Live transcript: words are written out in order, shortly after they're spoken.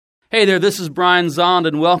Hey there, this is Brian Zond,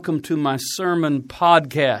 and welcome to my sermon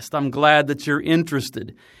podcast. I'm glad that you're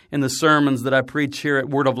interested in the sermons that I preach here at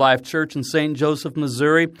Word of Life Church in St. Joseph,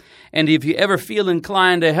 Missouri. And if you ever feel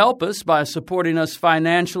inclined to help us by supporting us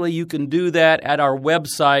financially, you can do that at our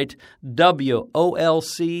website, wolc.com.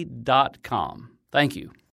 Thank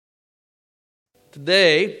you.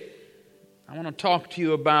 Today, I want to talk to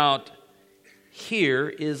you about Here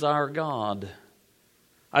is Our God.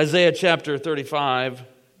 Isaiah chapter 35.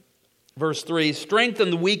 Verse 3,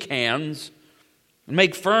 strengthen the weak hands and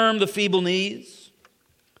make firm the feeble knees.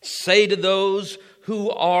 Say to those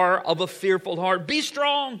who are of a fearful heart, be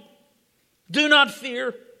strong, do not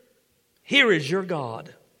fear. Here is your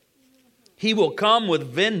God. He will come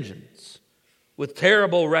with vengeance, with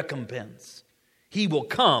terrible recompense. He will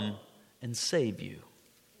come and save you.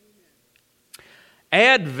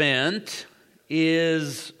 Advent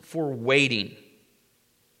is for waiting.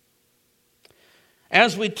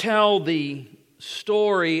 As we tell the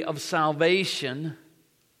story of salvation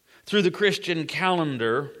through the Christian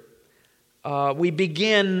calendar, we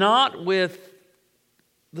begin not with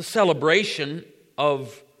the celebration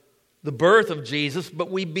of the birth of Jesus, but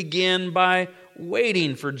we begin by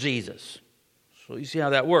waiting for Jesus. So you see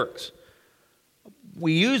how that works.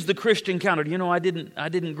 We use the Christian calendar. You know, I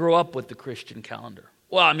didn't grow up with the Christian calendar.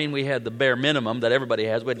 Well, I mean, we had the bare minimum that everybody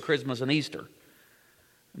has. We had Christmas and Easter.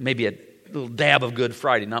 Maybe a little dab of Good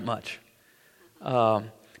Friday, not much.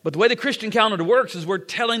 But the way the Christian calendar works is we're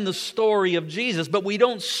telling the story of Jesus, but we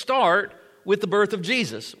don't start with the birth of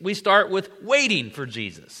Jesus. We start with waiting for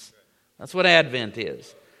Jesus. That's what Advent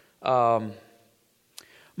is.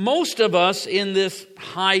 Most of us in this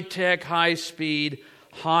high-tech, high-speed,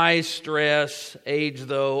 high-stress age,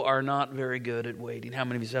 though, are not very good at waiting. How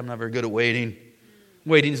many of you say, I'm not very good at waiting?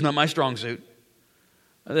 Waiting is not my strong suit.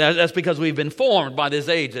 That's because we've been formed by this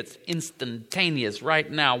age. It's instantaneous right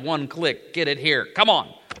now. One click, get it here. Come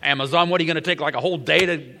on, Amazon. What are you going to take, like a whole day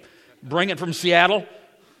to bring it from Seattle?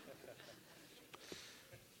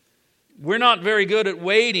 We're not very good at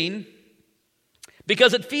waiting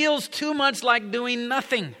because it feels too much like doing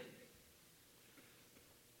nothing.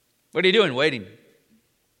 What are you doing? Waiting.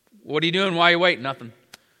 What are you doing while you wait? Nothing.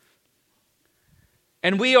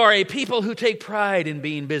 And we are a people who take pride in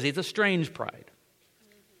being busy. It's a strange pride.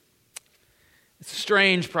 It's a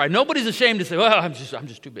strange pride. Nobody's ashamed to say, well, I'm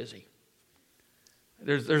just too busy.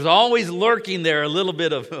 There's always lurking there a little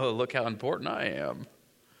bit of, oh, look how important I am.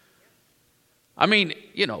 I mean,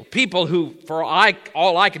 you know, people who, for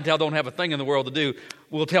all I can tell, don't have a thing in the world to do,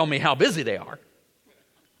 will tell me how busy they are.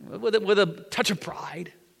 With a touch of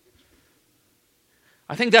pride.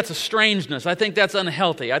 I think that's a strangeness. I think that's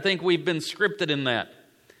unhealthy. I think we've been scripted in that.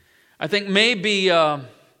 I think maybe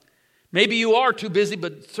you are too busy,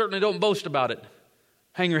 but certainly don't boast about it.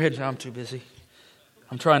 Hang your head, I'm too busy.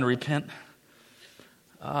 I'm trying to repent.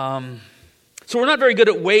 So we're not very good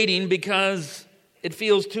at waiting because it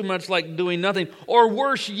feels too much like doing nothing. Or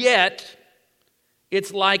worse yet,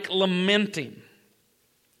 it's like lamenting.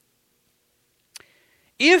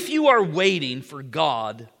 If you are waiting for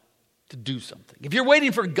God to do something, if you're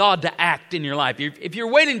waiting for God to act in your life, if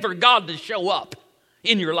you're waiting for God to show up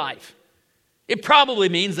in your life, it probably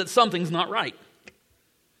means that something's not right.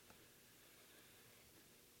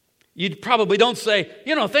 You probably don't say,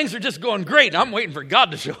 you know, things are just going great and I'm waiting for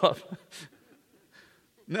God to show up.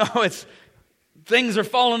 No, it's things are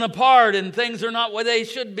falling apart and things are not what they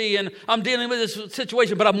should be and I'm dealing with this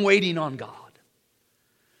situation, but I'm waiting on God.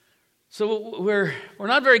 So we're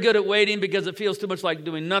not very good at waiting because it feels too much like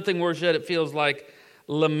doing nothing. Worse yet, it feels like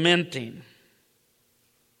lamenting.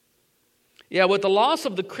 Yeah, with the loss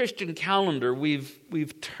of the Christian calendar,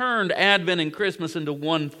 we've turned Advent and Christmas into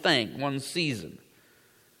one thing, one season.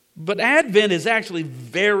 But Advent is actually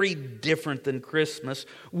very different than Christmas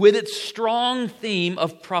with its strong theme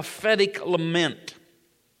of prophetic lament.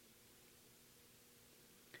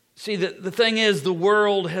 See, the thing is, the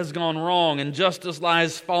world has gone wrong and justice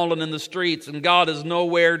lies fallen in the streets and God is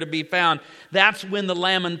nowhere to be found. That's when the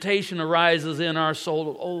lamentation arises in our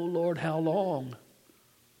soul. Oh Lord, how long?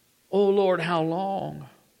 Oh Lord, how long?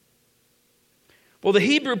 Well, the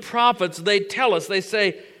Hebrew prophets, they tell us, they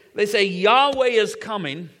say Yahweh is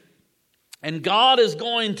coming and God is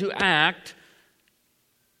going to act,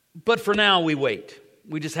 but for now we wait.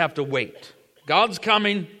 We just have to wait. God's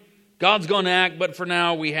coming, God's going to act, but for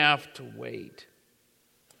now we have to wait.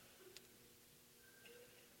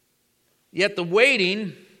 Yet the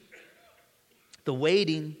waiting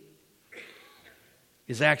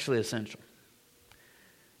is actually essential.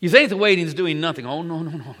 You think the waiting is doing nothing. Oh,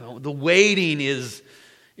 no. The waiting is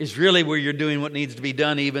is really where you're doing what needs to be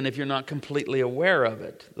done, even if you're not completely aware of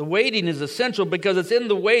it. The waiting is essential because it's in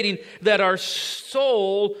the waiting that our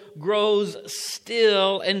soul grows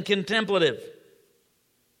still and contemplative.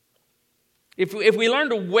 If we learn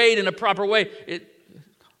to wait in a proper way,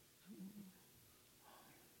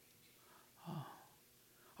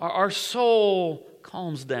 our soul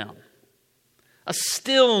calms down. A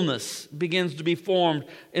stillness begins to be formed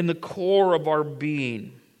in the core of our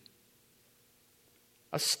being.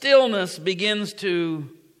 A stillness begins to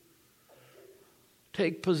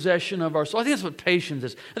take possession of our soul. I think that's what patience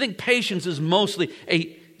is. I think patience is mostly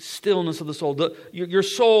a stillness of the soul. Your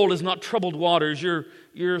soul is not troubled waters.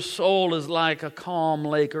 Your soul is like a calm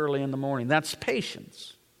lake early in the morning. That's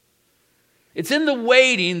patience. It's in the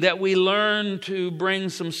waiting that we learn to bring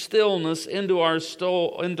some stillness into our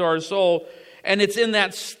soul, and it's in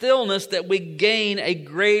that stillness that we gain a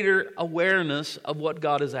greater awareness of what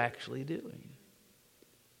God is actually doing.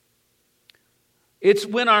 It's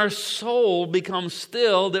when our soul becomes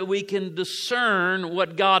still that we can discern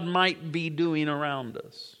what God might be doing around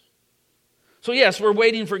us. So yes, we're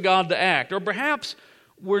waiting for God to act. Or perhaps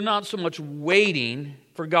we're not so much waiting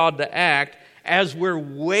for God to act as we're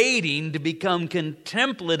waiting to become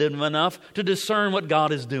contemplative enough to discern what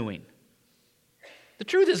God is doing. The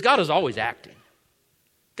truth is, God is always acting.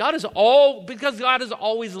 Because God is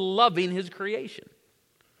always loving His creation.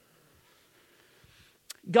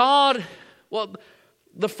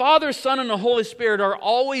 The Father, Son, and the Holy Spirit are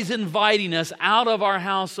always inviting us out of our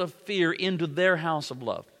house of fear into their house of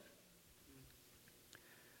love.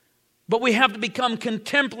 But we have to become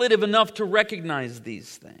contemplative enough to recognize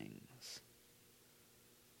these things.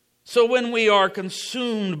 So when we are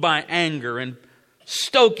consumed by anger and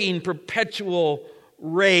stoking perpetual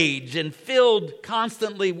rage and filled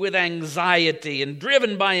constantly with anxiety and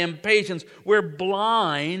driven by impatience, we're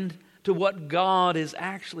blind to what God is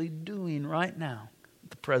actually doing right now, at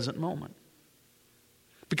the present moment.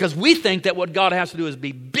 Because we think that what God has to do is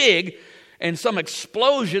be big and some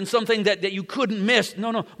explosion, something that you couldn't miss.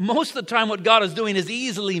 No. Most of the time what God is doing is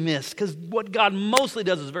easily missed, because what God mostly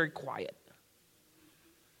does is very quiet.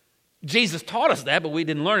 Jesus taught us that, but we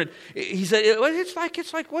didn't learn it. He said, it's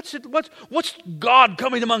like, what's God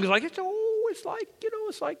coming among us?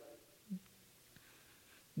 It's like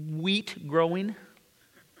wheat growing.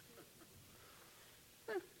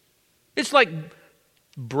 It's like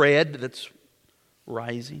bread that's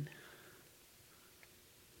rising.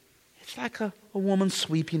 It's like a woman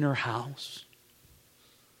sweeping her house.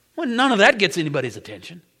 Well, none of that gets anybody's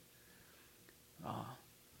attention.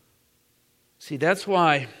 See, that's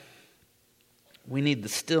why we need the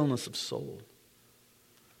stillness of soul.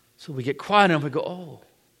 So we get quiet enough and go,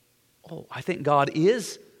 oh, I think God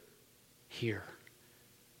is here.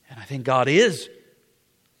 And I think God is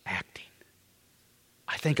acting.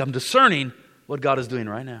 I think I'm discerning what God is doing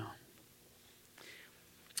right now.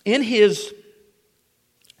 In his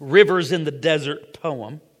Rivers in the Desert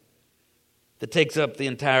poem that takes up the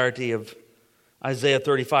entirety of Isaiah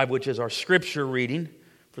 35, which is our scripture reading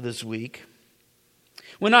for this week,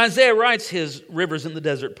 when Isaiah writes his Rivers in the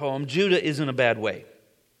Desert poem, Judah is in a bad way.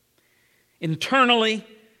 Internally,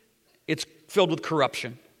 it's filled with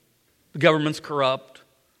corruption. The government's corrupt.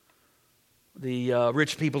 The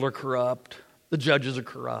rich people are corrupt. The judges are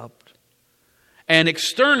corrupt. And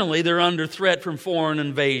externally, they're under threat from foreign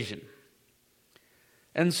invasion.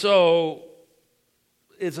 And so,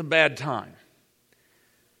 it's a bad time.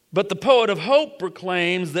 But the poet of hope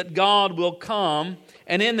proclaims that God will come,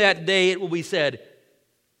 and in that day it will be said,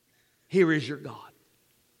 "Here is your God."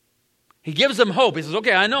 He gives them hope. He says,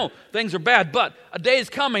 okay, I know things are bad, but a day is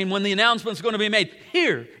coming when the announcement is going to be made.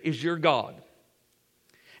 Here is your God.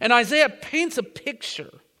 And Isaiah paints a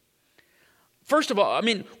picture. First of all,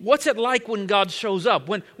 what's it like when God shows up?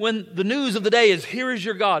 When the news of the day is, here is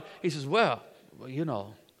your God. He says, well,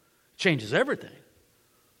 changes everything.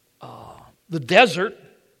 The desert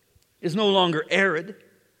is no longer arid.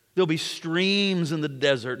 There'll be streams in the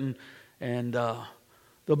desert, and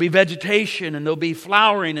there'll be vegetation, and there'll be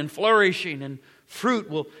flowering and flourishing, and fruit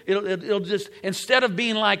it'll just, instead of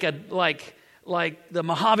being like the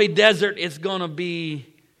Mojave Desert, it's going to be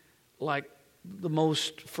like the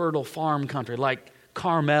most fertile farm country, like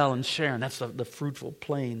Carmel and Sharon. That's the fruitful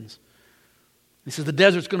plains. He says the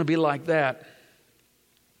desert's going to be like that.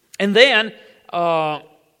 And then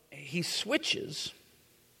he switches.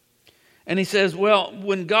 And he says, well,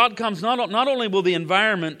 when God comes, not only will the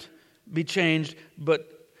environment be changed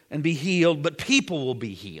and be healed, but people will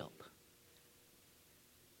be healed.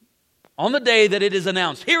 On the day that it is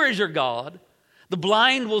announced, here is your God, the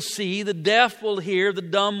blind will see, the deaf will hear, the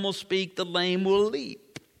dumb will speak, the lame will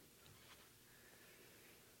leap.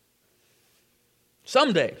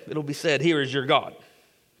 Someday it'll be said, here is your God.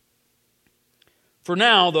 For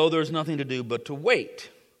now, though, there's nothing to do but to wait.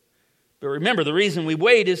 But remember, the reason we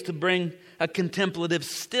wait is to bring a contemplative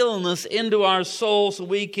stillness into our soul so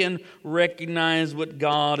we can recognize what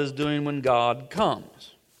God is doing when God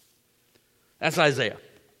comes. That's Isaiah.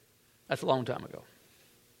 That's a long time ago.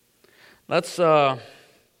 Let's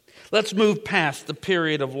move past the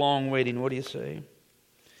period of long waiting. What do you say?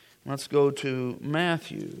 Let's go to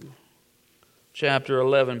Matthew chapter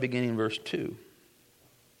 11, beginning verse 2.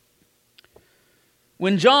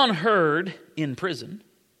 When John heard in prison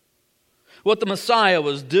what the Messiah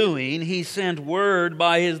was doing, he sent word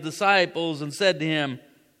by his disciples and said to him,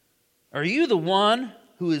 "Are you the one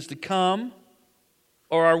who is to come,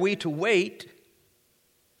 or are we to wait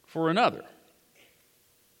for another?"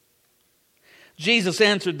 Jesus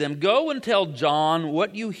answered them, "Go and tell John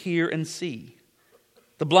what you hear and see.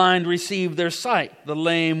 The blind receive their sight, the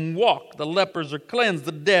lame walk, the lepers are cleansed,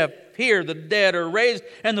 the deaf hear, the dead are raised,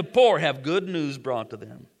 and the poor have good news brought to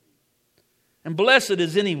them. And blessed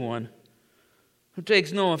is anyone who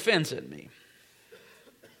takes no offense at me."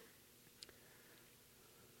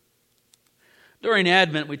 During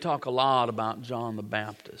Advent, we talk a lot about John the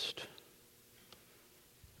Baptist.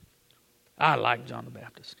 I like John the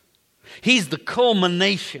Baptist. He's the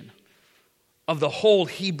culmination of the whole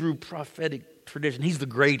Hebrew prophetic tradition. He's the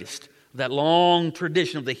greatest of that long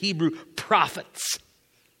tradition of the Hebrew prophets.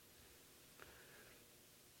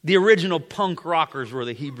 The original punk rockers were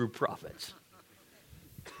the Hebrew prophets.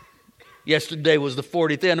 Yesterday was the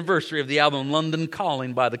 40th anniversary of the album London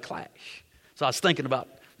Calling by The Clash. So I was thinking about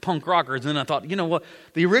punk rockers, and then I thought, you know what?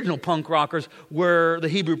 The original punk rockers were the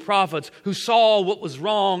Hebrew prophets who saw what was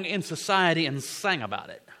wrong in society and sang about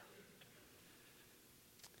it.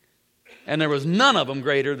 And there was none of them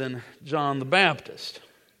greater than John the Baptist.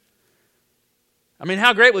 I mean,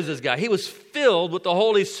 how great was this guy? He was filled with the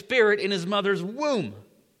Holy Spirit in his mother's womb.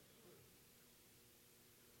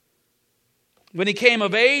 When he came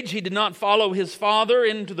of age, he did not follow his father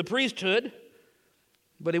into the priesthood,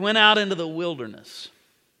 but he went out into the wilderness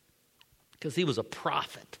because he was a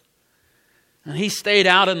prophet. And he stayed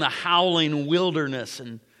out in the howling wilderness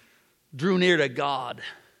and drew near to God,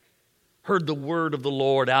 heard the word of the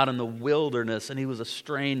Lord out in the wilderness, and he was a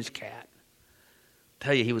strange cat. I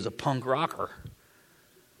tell you, he was a punk rocker.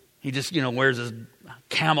 He just, wears his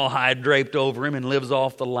camel hide draped over him and lives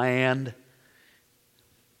off the land.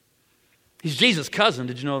 He's Jesus' cousin.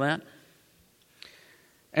 Did you know that?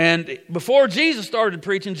 And before Jesus started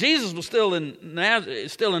preaching, Jesus was still in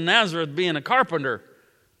Nazareth being a carpenter.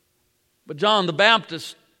 But John the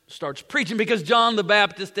Baptist starts preaching because John the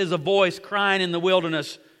Baptist is a voice crying in the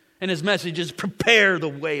wilderness, and his message is prepare the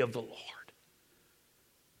way of the Lord.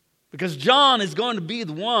 Because John is going to be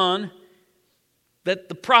the one that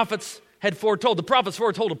the prophets had foretold. The prophets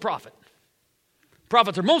foretold a prophet.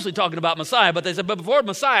 Prophets are mostly talking about Messiah, but they said, but before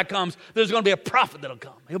Messiah comes, there's going to be a prophet that'll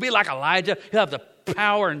come. He'll be like Elijah. He'll have the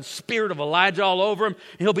power and spirit of Elijah all over him.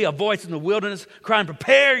 And he'll be a voice in the wilderness crying,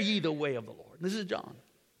 prepare ye the way of the Lord. This is John.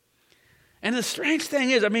 And the strange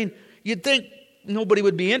thing is, you'd think nobody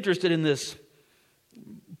would be interested in this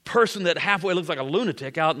person that halfway looks like a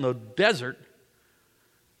lunatic out in the desert.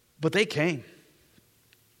 But they came.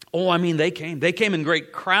 They came. They came in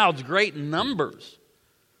great crowds, great numbers.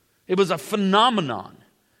 It was a phenomenon.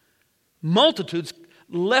 Multitudes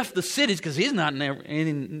left the cities because he's not near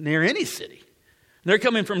any city. They're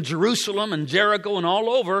coming from Jerusalem and Jericho and all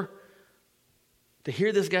over to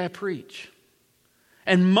hear this guy preach.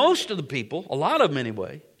 And most of the people, a lot of them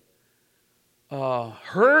anyway,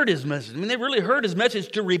 heard his message. They really heard his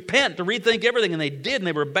message to repent, to rethink everything, and they did, and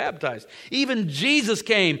they were baptized. Even Jesus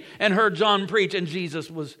came and heard John preach, and Jesus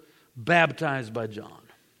was baptized by John.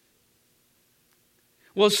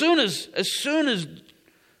 Well, as soon as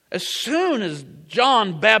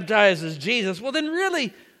John baptizes Jesus, well then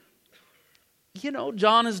really,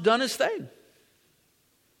 John has done his thing.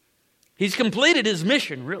 He's completed his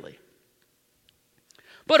mission, really.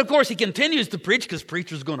 But of course he continues to preach because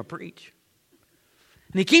preacher's going to preach.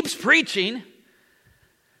 And he keeps preaching,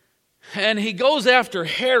 and he goes after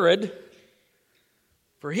Herod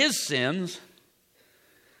for his sins,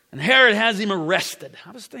 and Herod has him arrested.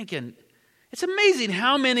 I was thinking, it's amazing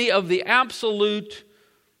how many of the absolute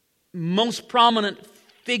most prominent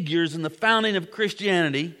figures in the founding of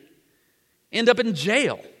Christianity end up in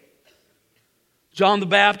jail. John the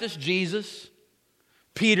Baptist, Jesus,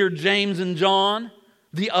 Peter, James, and John,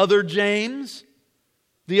 the other James,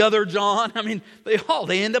 the other John.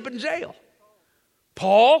 They end up in jail.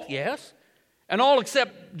 Paul, yes. And all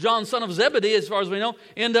except John, son of Zebedee, as far as we know,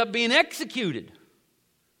 end up being executed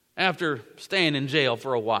after staying in jail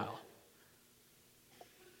for a while.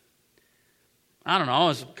 I don't know, I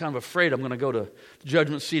was kind of afraid I'm going to go to the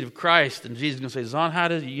judgment seat of Christ and Jesus is going to say, Zon, how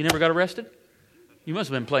did you never got arrested? You must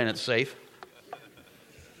have been playing it safe.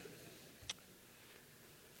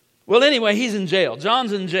 Well, anyway, he's in jail.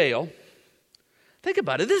 John's in jail. Think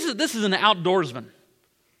about it. This is an outdoorsman.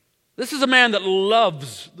 This is a man that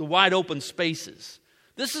loves the wide open spaces.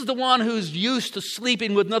 This is the one who's used to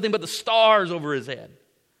sleeping with nothing but the stars over his head.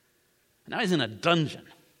 Now he's in a dungeon.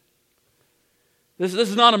 This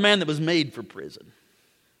is not a man that was made for prison.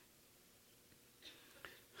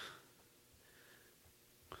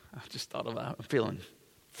 I just thought about it. I'm feeling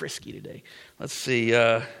frisky today. Let's see.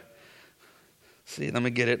 Let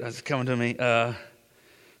me get it. It's coming to me.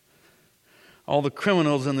 All the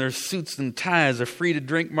criminals in their suits and ties are free to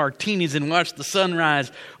drink martinis and watch the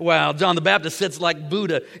sunrise while John the Baptist sits like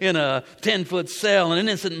Buddha in a 10-foot cell, an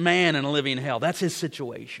innocent man in a living hell. That's his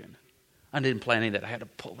situation. I didn't plan any of that. I had to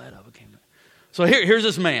pull that up. So here's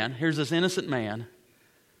this man. Here's this innocent man.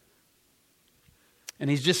 And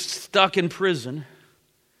he's just stuck in prison.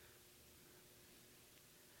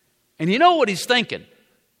 And you know what he's thinking?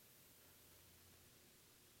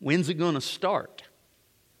 When's it going to start?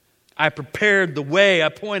 I prepared the way. I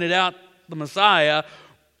pointed out the Messiah.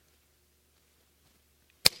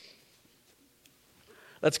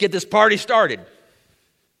 Let's get this party started.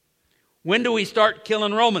 When do we start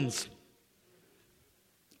killing Romans?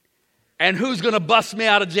 And who's going to bust me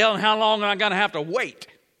out of jail and how long am I going to have to wait?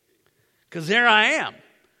 Because here I am.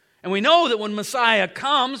 And we know that when Messiah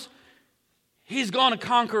comes, he's going to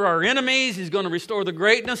conquer our enemies. He's going to restore the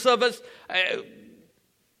greatness of us.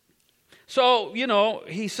 So,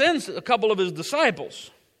 he sends a couple of his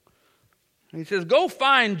disciples. He says, go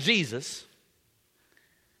find Jesus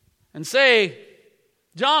and say,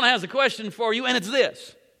 John has a question for you, and it's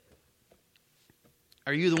this.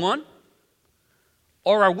 Are you the one?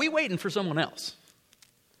 Or are we waiting for someone else?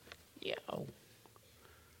 Yeah.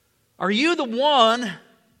 Are you the one?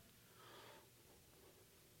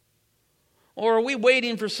 Or are we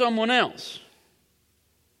waiting for someone else?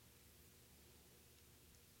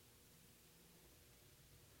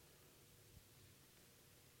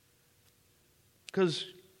 Because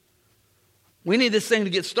we need this thing to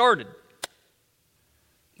get started.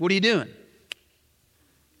 What are you doing?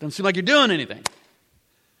 Doesn't seem like you're doing anything.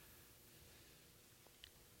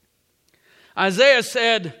 Isaiah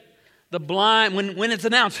said, the blind, when it's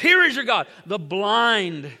announced, here is your God, the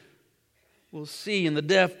blind will see, and the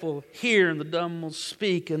deaf will hear, and the dumb will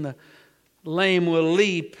speak, and the lame will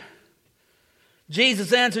leap.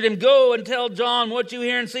 Jesus answered him, go and tell John what you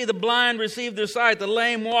hear and see. The blind receive their sight, the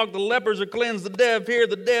lame walk, the lepers are cleansed, the deaf hear,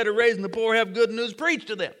 the dead are raised, and the poor have good news preached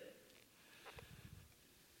to them.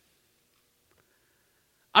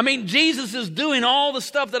 I mean, Jesus is doing all the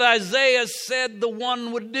stuff that Isaiah said the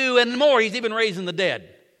one would do and more. He's even raising the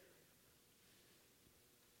dead.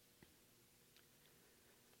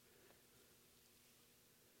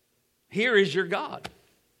 Here is your God.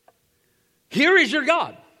 Here is your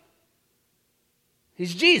God.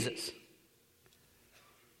 He's Jesus.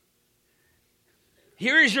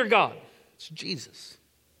 Here is your God. It's Jesus.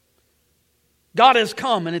 God has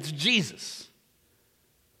come and it's Jesus.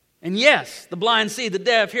 And yes, the blind see, the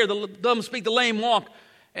deaf hear, the dumb speak, the lame walk.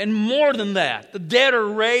 And more than that, the dead are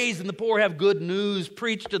raised and the poor have good news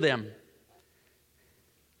preached to them.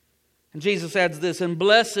 And Jesus adds this, and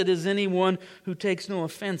blessed is anyone who takes no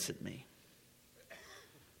offense at me.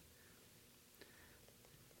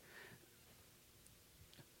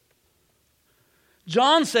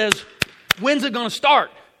 John says, when's it going to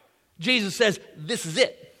start? Jesus says, this is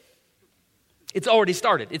it. It's already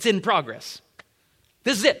started. It's in progress.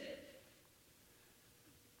 This is it.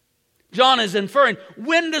 John is inferring,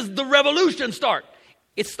 when does the revolution start?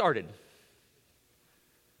 It started.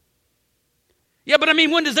 Yeah, but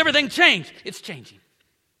when does everything change? It's changing.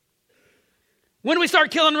 When do we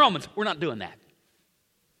start killing Romans? We're not doing that.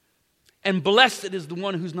 And blessed is the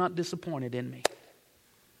one who's not disappointed in me.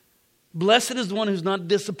 Blessed is the one who's not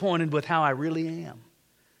disappointed with how I really am.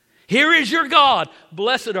 Here is your God.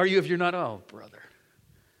 Blessed are you if you're not, oh, brother,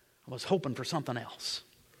 I was hoping for something else.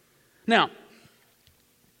 Now,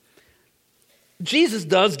 Jesus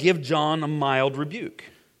does give John a mild rebuke.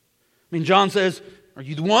 John says, are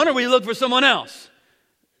you the one or will you look for someone else?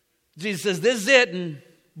 Jesus says, this is it, and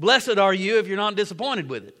blessed are you if you're not disappointed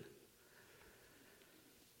with it.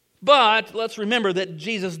 But let's remember that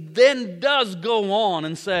Jesus then does go on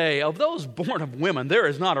and say, of those born of women, there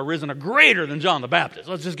is not arisen a greater than John the Baptist.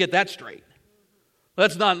 Let's just get that straight.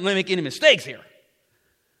 Let's not make any mistakes here.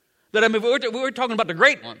 That if we're talking about the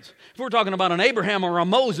great ones, if we're talking about an Abraham or a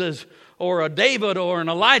Moses or a David or an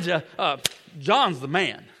Elijah, John's the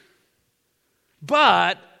man.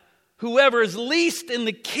 But whoever is least in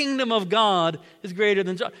the kingdom of God is greater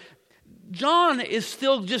than John. John is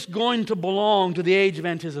still just going to belong to the age of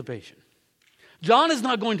anticipation. John is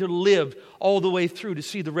not going to live all the way through to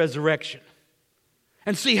see the resurrection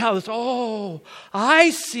and see how this, I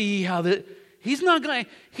see how that. He's not going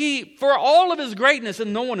to, for all of his greatness,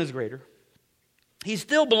 and no one is greater, he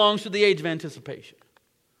still belongs to the age of anticipation.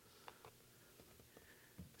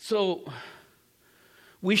 So,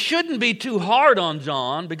 we shouldn't be too hard on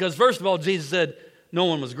John because, first of all, Jesus said no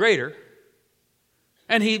one was greater.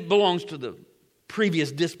 And he belongs to the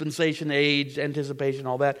previous dispensation, age, anticipation,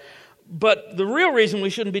 all that. But the real reason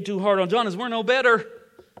we shouldn't be too hard on John is we're no better.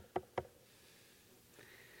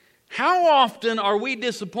 How often are we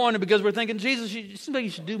disappointed because we're thinking, Jesus, it seems like you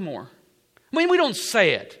should do more? I mean, we don't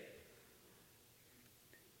say it.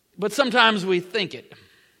 But sometimes we think it.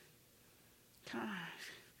 Gosh,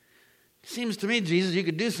 it seems to me, Jesus, you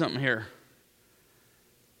could do something here.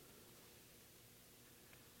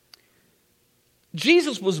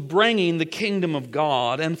 Jesus was bringing the kingdom of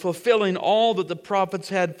God and fulfilling all that the prophets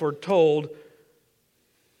had foretold.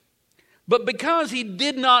 But because he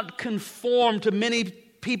did not conform to many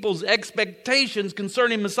people's expectations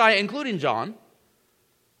concerning Messiah, including John,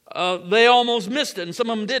 they almost missed it, and some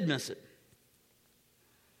of them did miss it.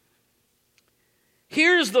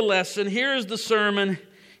 Here's the lesson, here's the sermon,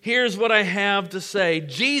 here's what I have to say.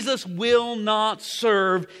 Jesus will not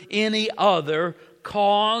serve any other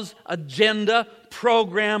cause, agenda,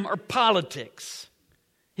 program, or politics.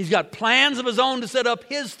 He's got plans of his own to set up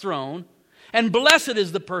his throne, and blessed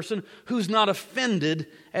is the person who's not offended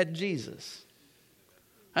at Jesus.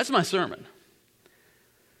 That's my sermon.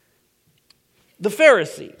 The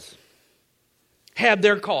Pharisees had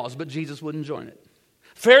their cause, but Jesus wouldn't join it.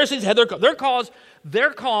 Pharisees had their cause.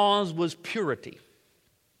 Their cause was purity.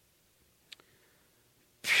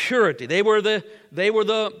 Purity. They were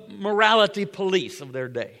the morality police of their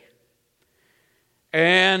day.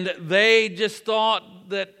 And they just thought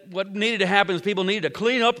that what needed to happen is people needed to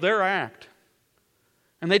clean up their act.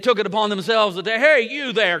 And they took it upon themselves to say, hey,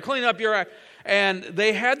 you there, clean up your act. And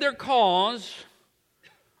they had their cause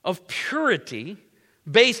of purity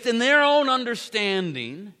based in their own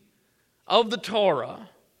understanding of the Torah.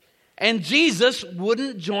 And Jesus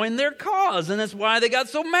wouldn't join their cause. And that's why they got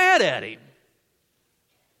so mad at him.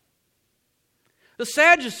 The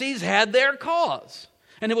Sadducees had their cause,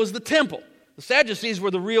 and it was the temple. The Sadducees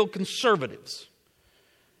were the real conservatives,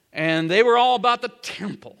 and they were all about the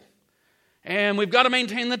temple. And we've got to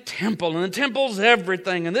maintain the temple, and the temple's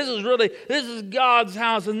everything, and this is God's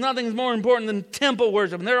house, and nothing's more important than temple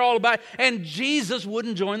worship, and they're all about it. And Jesus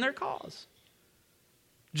wouldn't join their cause.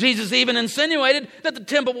 Jesus even insinuated that the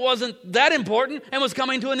temple wasn't that important and was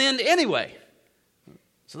coming to an end anyway.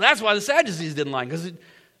 So that's why the Sadducees didn't like him, because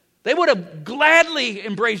they would have gladly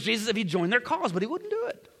embraced Jesus if he joined their cause, but he wouldn't do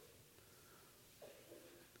it.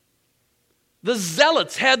 The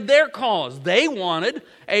Zealots had their cause. They wanted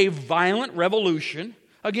a violent revolution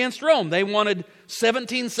against Rome. They wanted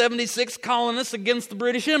 1776 colonists against the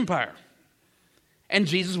British Empire. And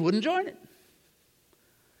Jesus wouldn't join it.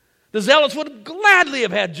 The Zealots would gladly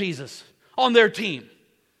have had Jesus on their team,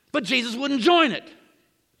 but Jesus wouldn't join it.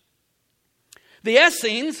 The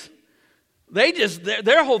Essenes,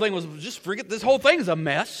 their whole thing was just forget this whole thing's a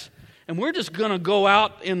mess, and we're just going to go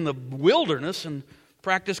out in the wilderness and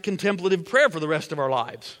practice contemplative prayer for the rest of our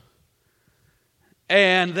lives.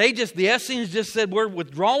 And the Essenes just said, we're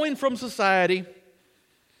withdrawing from society.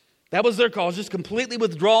 That was their cause, just completely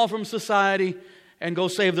withdraw from society and go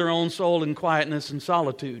save their own soul in quietness and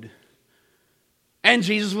solitude. And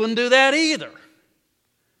Jesus wouldn't do that either.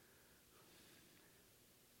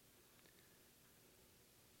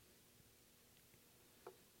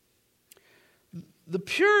 The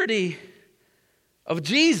purity of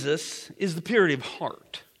Jesus is the purity of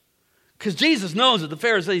heart. Because Jesus knows that the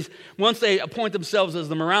Pharisees, once they appoint themselves as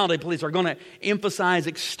the morality police, are going to emphasize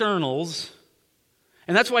externals.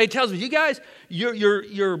 And that's why he tells me, you guys,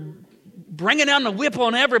 you're bringing down the whip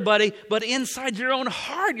on everybody, but inside your own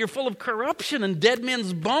heart, you're full of corruption and dead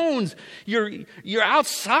men's bones. You're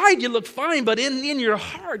outside, you look fine, but in your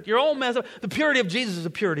heart, you're all messed up. The purity of Jesus is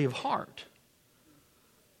a purity of heart.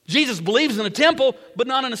 Jesus believes in a temple, but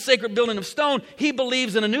not in a sacred building of stone. He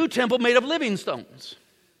believes in a new temple made of living stones.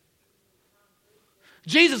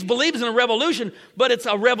 Jesus believes in a revolution, but it's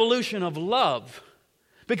a revolution of love.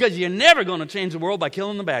 Because you're never going to change the world by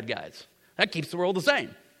killing the bad guys. That keeps the world the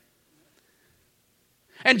same.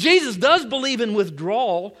 And Jesus does believe in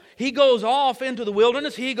withdrawal. He goes off into the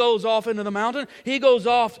wilderness. He goes off into the mountain. He goes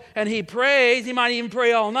off and he prays. He might even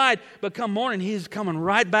pray all night. But come morning, he's coming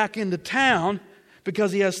right back into town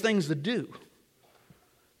because he has things to do.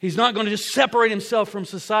 He's not going to just separate himself from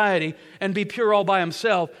society and be pure all by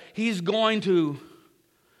himself. He's going to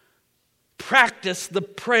practice the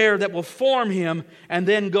prayer that will form him and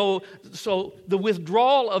then go. So the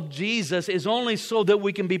withdrawal of Jesus is only so that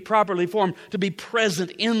we can be properly formed to be present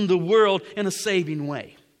in the world in a saving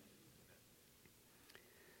way.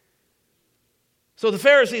 So the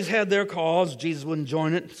Pharisees had their cause, Jesus wouldn't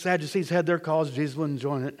join it. Sadducees had their cause, Jesus wouldn't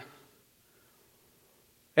join it.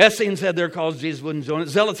 Essenes had their cause, Jesus wouldn't join it.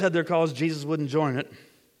 Zealots had their cause, Jesus wouldn't join it.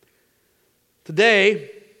 Today,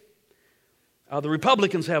 the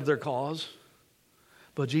Republicans have their cause,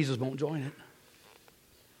 but Jesus won't join it.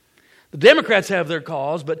 The Democrats have their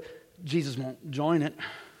cause, but Jesus won't join it.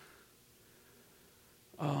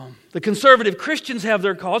 The conservative Christians have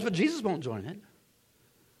their cause, but Jesus won't join it.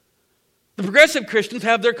 The progressive Christians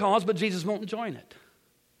have their cause, but Jesus won't join it.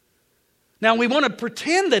 Now, we want to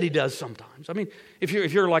pretend that he does sometimes. I mean, if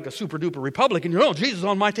you're like a super-duper Republican, oh, Jesus is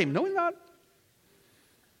on my team. No, he's not.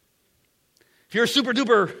 If you're a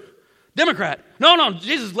super-duper Democrat, no,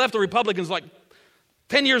 Jesus left the Republicans like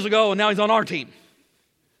 10 years ago and now he's on our team.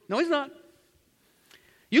 No, he's not.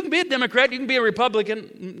 You can be a Democrat, you can be a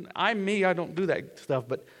Republican. I don't do that stuff,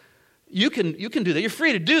 but you can do that. You're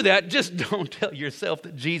free to do that. Just don't tell yourself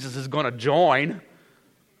that Jesus is going to join.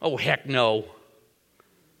 Oh, heck no.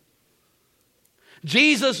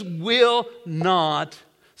 Jesus will not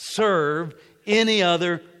serve any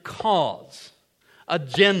other cause,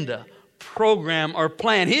 agenda, program, or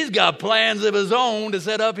plan. He's got plans of his own to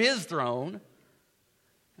set up his throne.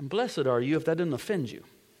 And blessed are you if that doesn't offend you.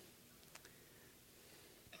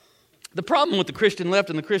 The problem with the Christian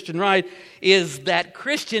left and the Christian right is that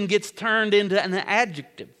Christian gets turned into an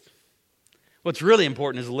adjective. What's really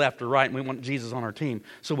important is left or right, and we want Jesus on our team.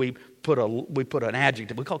 So we put an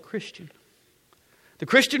adjective. We call it Christian. The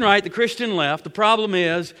Christian right, the Christian left. The problem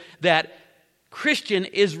is that Christian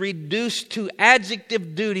is reduced to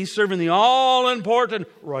adjective duty, serving the all-important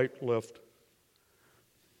right, left.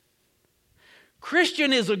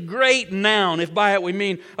 Christian is a great noun, if by it we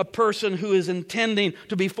mean a person who is intending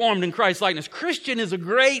to be formed in Christ's likeness. Christian is a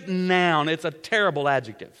great noun. It's a terrible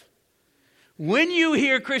adjective. When you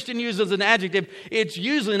hear Christian used as an adjective, it's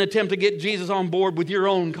usually an attempt to get Jesus on board with your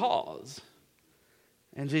own cause.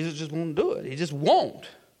 And Jesus just won't do it. He just won't.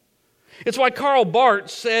 It's why Karl Barth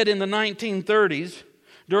said in the 1930s,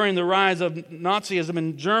 during the rise of Nazism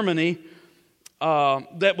in Germany,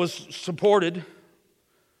 that was supported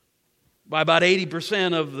by about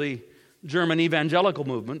 80% of the German evangelical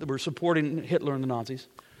movement that were supporting Hitler and the Nazis.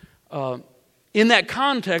 In that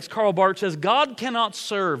context, Karl Barth says, God cannot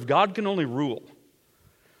serve, God can only rule.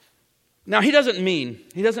 Now, he doesn't mean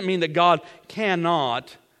that God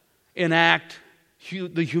cannot enact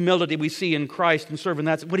the humility we see in Christ and serve. And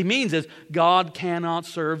that's what he means is God cannot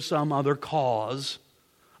serve some other cause,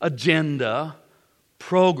 agenda,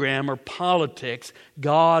 program, or politics.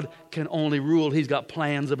 God can only rule. He's got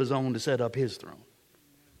plans of his own to set up his throne.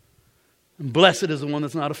 And blessed is the one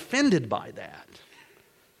that's not offended by that.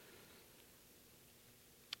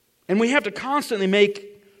 And we have to constantly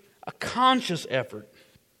make a conscious effort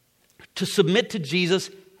to submit to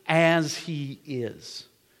Jesus as he is.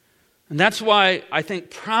 And that's why I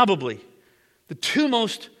think probably the two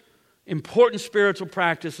most important spiritual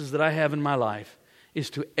practices that I have in my life is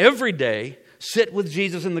to every day sit with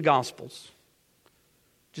Jesus in the Gospels.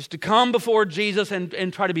 Just to come before Jesus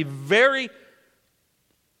and try to be very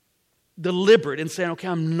deliberate in saying, okay,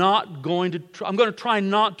 I'm going to try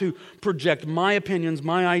not to project my opinions,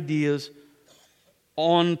 my ideas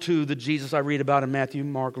onto the Jesus I read about in Matthew,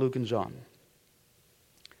 Mark, Luke, and John.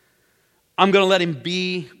 I'm going to let him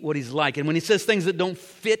be what he's like. And when he says things that don't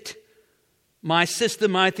fit my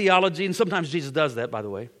system, my theology, and sometimes Jesus does that, by the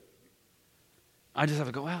way, I just have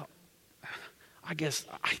to go out. I guess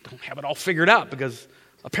I don't have it all figured out because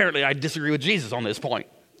apparently I disagree with Jesus on this point.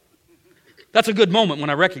 That's a good moment when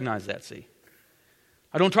I recognize that, see.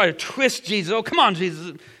 I don't try to twist Jesus. Oh, come on,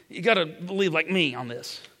 Jesus. You got to believe like me on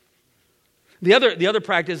this. The other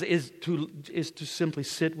practice is to simply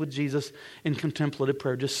sit with Jesus in contemplative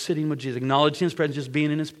prayer, just sitting with Jesus, acknowledging his presence, just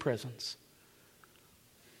being in his presence.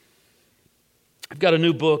 I've got a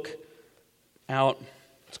new book out.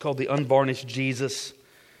 It's called The Unvarnished Jesus.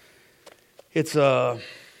 It's a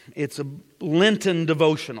Lenten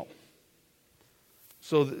devotional.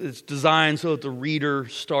 So it's designed so that the reader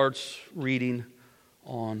starts reading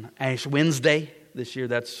on Ash Wednesday. This year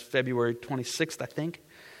that's February 26th, I think.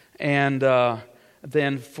 And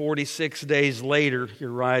then 46 days later,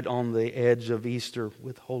 you're right on the edge of Easter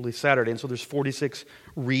with Holy Saturday. And so there's 46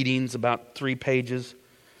 readings, about 3 pages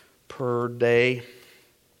per day,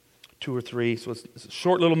 2 or 3. So it's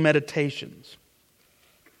short little meditations.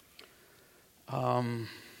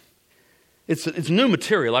 It's new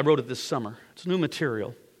material. I wrote it this summer. It's new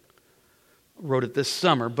material. I wrote it this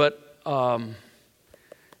summer, but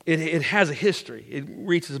it has a history. It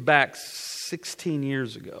reaches back 16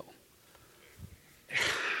 years ago.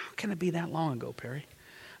 How can it be that long ago, Perry?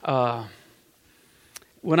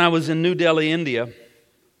 When I was in New Delhi, India,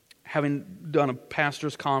 having done a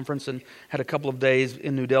pastor's conference and had a couple of days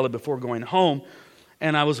in New Delhi before going home,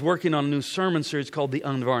 and I was working on a new sermon series called The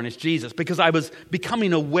Unvarnished Jesus, because I was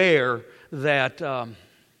becoming aware that I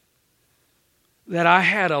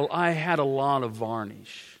had a lot of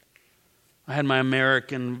varnish. I had my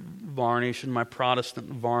American varnish and my Protestant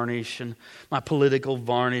varnish and my political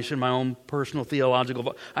varnish and my own personal theological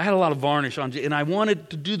varnish. I had a lot of varnish on, and I wanted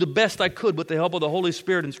to do the best I could with the help of the Holy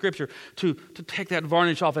Spirit and Scripture to take that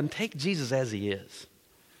varnish off and take Jesus as He is.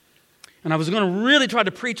 And I was going to really try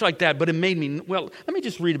to preach like that, but it made me, well, let me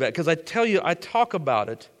just read about it, because I tell you, I talk about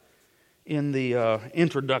it in the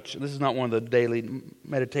introduction. This is not one of the daily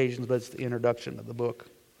meditations, but it's the introduction of the book.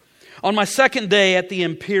 On my second day at the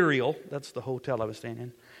Imperial, that's the hotel I was staying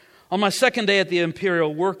in. On my second day at the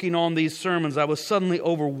Imperial, working on these sermons, I was suddenly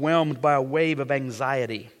overwhelmed by a wave of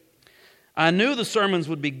anxiety. I knew the sermons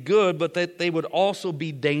would be good, but that they would also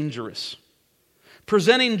be dangerous.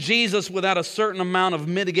 Presenting Jesus without a certain amount of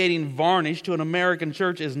mitigating varnish to an American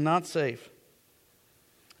church is not safe.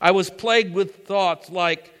 I was plagued with thoughts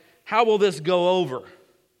like, how will this go over?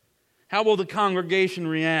 How will the congregation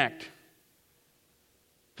react?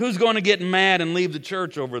 Who's going to get mad and leave the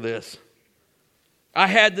church over this? I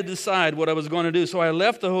had to decide what I was going to do. So I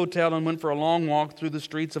left the hotel and went for a long walk through the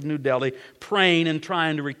streets of New Delhi, praying and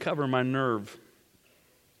trying to recover my nerve.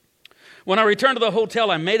 When I returned to the hotel,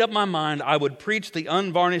 I made up my mind I would preach the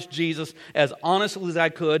unvarnished Jesus as honestly as I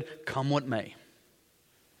could, come what may.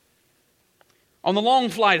 On the long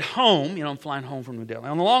flight home, I'm flying home from New Delhi.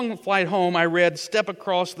 On the long flight home, I read Step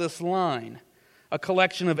Across This Line, a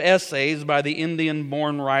collection of essays by the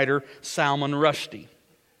Indian-born writer Salman Rushdie.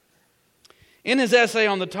 In his essay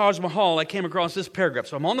on the Taj Mahal, I came across this paragraph.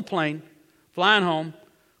 So I'm on the plane, flying home.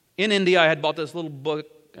 In India, I had bought this little book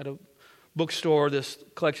at a bookstore, this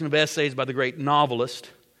collection of essays by the great novelist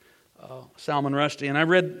Salman Rushdie. And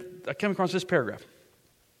I came across this paragraph.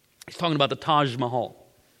 He's talking about the Taj Mahal.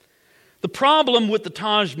 The problem with the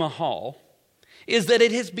Taj Mahal is that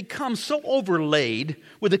it has become so overlaid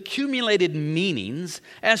with accumulated meanings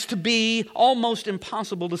as to be almost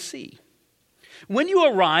impossible to see. When you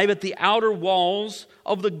arrive at the outer walls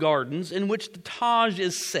of the gardens in which the Taj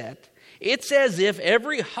is set, it's as if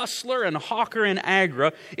every hustler and hawker in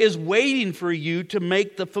Agra is waiting for you to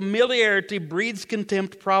make the familiarity breeds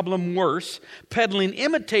contempt problem worse, peddling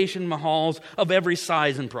imitation mahals of every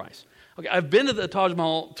size and price. Okay, I've been to the Taj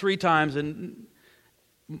Mahal 3 times, and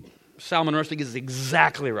Salman Rushdie is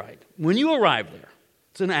exactly right. When you arrive there,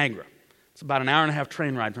 it's in Agra. It's about an hour and a half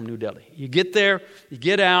train ride from New Delhi. You get there, you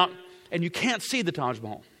get out, and you can't see the Taj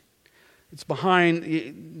Mahal. It's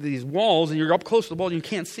behind these walls, and you're up close to the wall, and you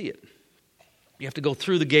can't see it. You have to go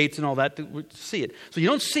through the gates and all that to see it. So you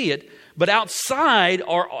don't see it, but outside,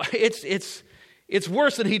 it's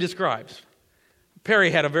worse than he describes. Perry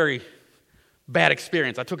had a very bad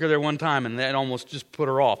experience. I took her there one time, and that almost just put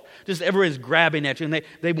her off. Just everybody's grabbing at you, and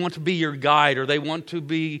they want to be your guide, or they want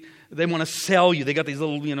to sell you. They got these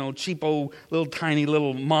little, cheapo, little tiny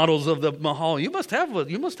little models of the Mahal. You must have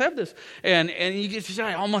this, and you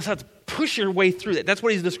almost have to push your way through that. That's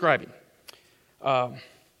what he's describing.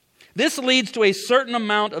 This leads to a certain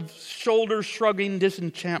amount of shoulder-shrugging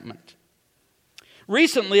disenchantment.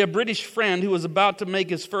 Recently, a British friend who was about to make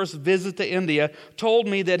his first visit to India told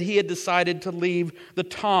me that he had decided to leave the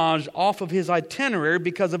Taj off of his itinerary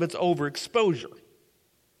because of its overexposure.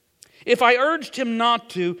 If I urged him not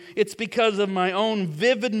to, it's because of my own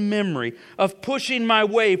vivid memory of pushing my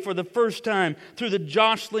way for the first time through the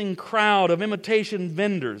jostling crowd of imitation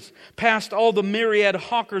vendors, past all the myriad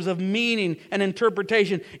hawkers of meaning and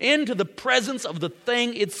interpretation, into the presence of the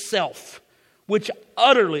thing itself, which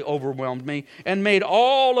utterly overwhelmed me and made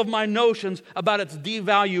all of my notions about its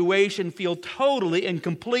devaluation feel totally and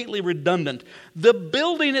completely redundant. The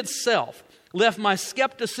building itself left my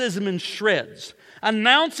skepticism in shreds,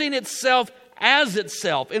 announcing itself as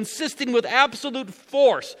itself, insisting with absolute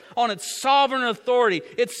force on its sovereign authority.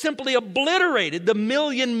 It simply obliterated the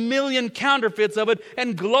million counterfeits of it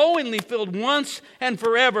and glowingly filled once and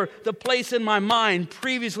forever the place in my mind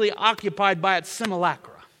previously occupied by its simulacra.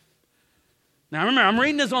 Now remember, I'm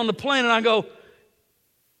reading this on the plane and I go,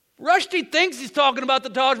 Rushdie thinks he's talking about the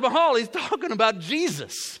Taj Mahal. He's talking about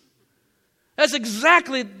Jesus.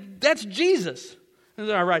 That's Jesus.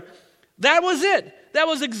 All right. That was it. That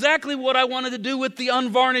was exactly what I wanted to do with the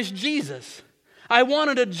unvarnished Jesus. I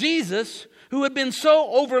wanted a Jesus who had been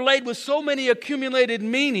so overlaid with so many accumulated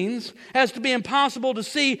meanings as to be impossible to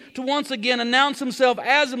see, to once again announce himself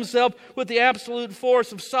as himself with the absolute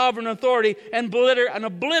force of sovereign authority and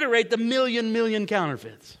obliterate the million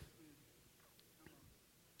counterfeits.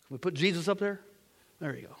 Can we put Jesus up there?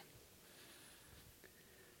 There you go.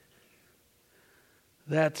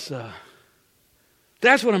 That's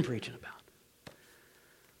what I'm preaching about.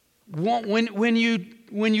 When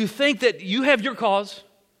you think that you have your cause,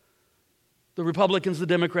 the Republicans, the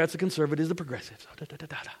Democrats, the conservatives, the progressives,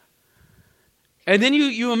 and then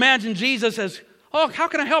you imagine Jesus as, oh, how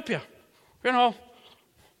can I help you? You know,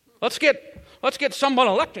 let's get someone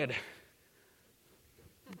elected.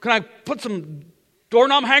 Can I put some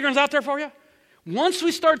doorknob hangers out there for you? Once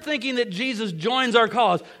we start thinking that Jesus joins our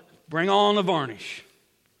cause, bring on the varnish.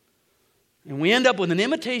 And we end up with an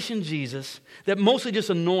imitation Jesus that mostly just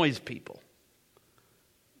annoys people.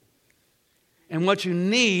 And what you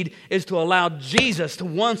need is to allow Jesus to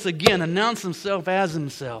once again announce himself as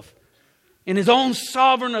himself in his own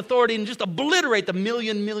sovereign authority and just obliterate the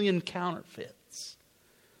million counterfeits.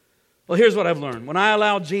 Well, here's what I've learned. When I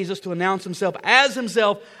allow Jesus to announce himself as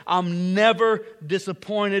himself, I'm never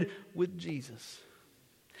disappointed with Jesus.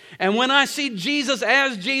 And when I see Jesus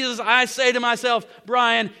as Jesus, I say to myself,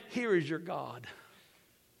 Brian, here is your God.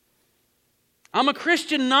 I'm a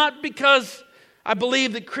Christian not because I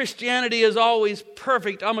believe that Christianity is always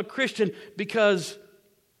perfect. I'm a Christian because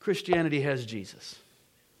Christianity has Jesus.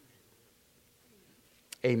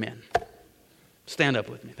 Amen. Stand up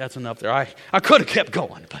with me. That's enough there. I could have kept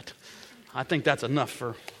going, but I think that's enough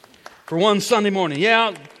for one Sunday morning.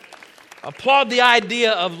 Yeah, applaud the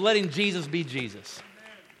idea of letting Jesus be Jesus.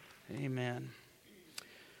 Amen.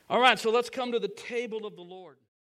 All right, so let's come to the table of the Lord.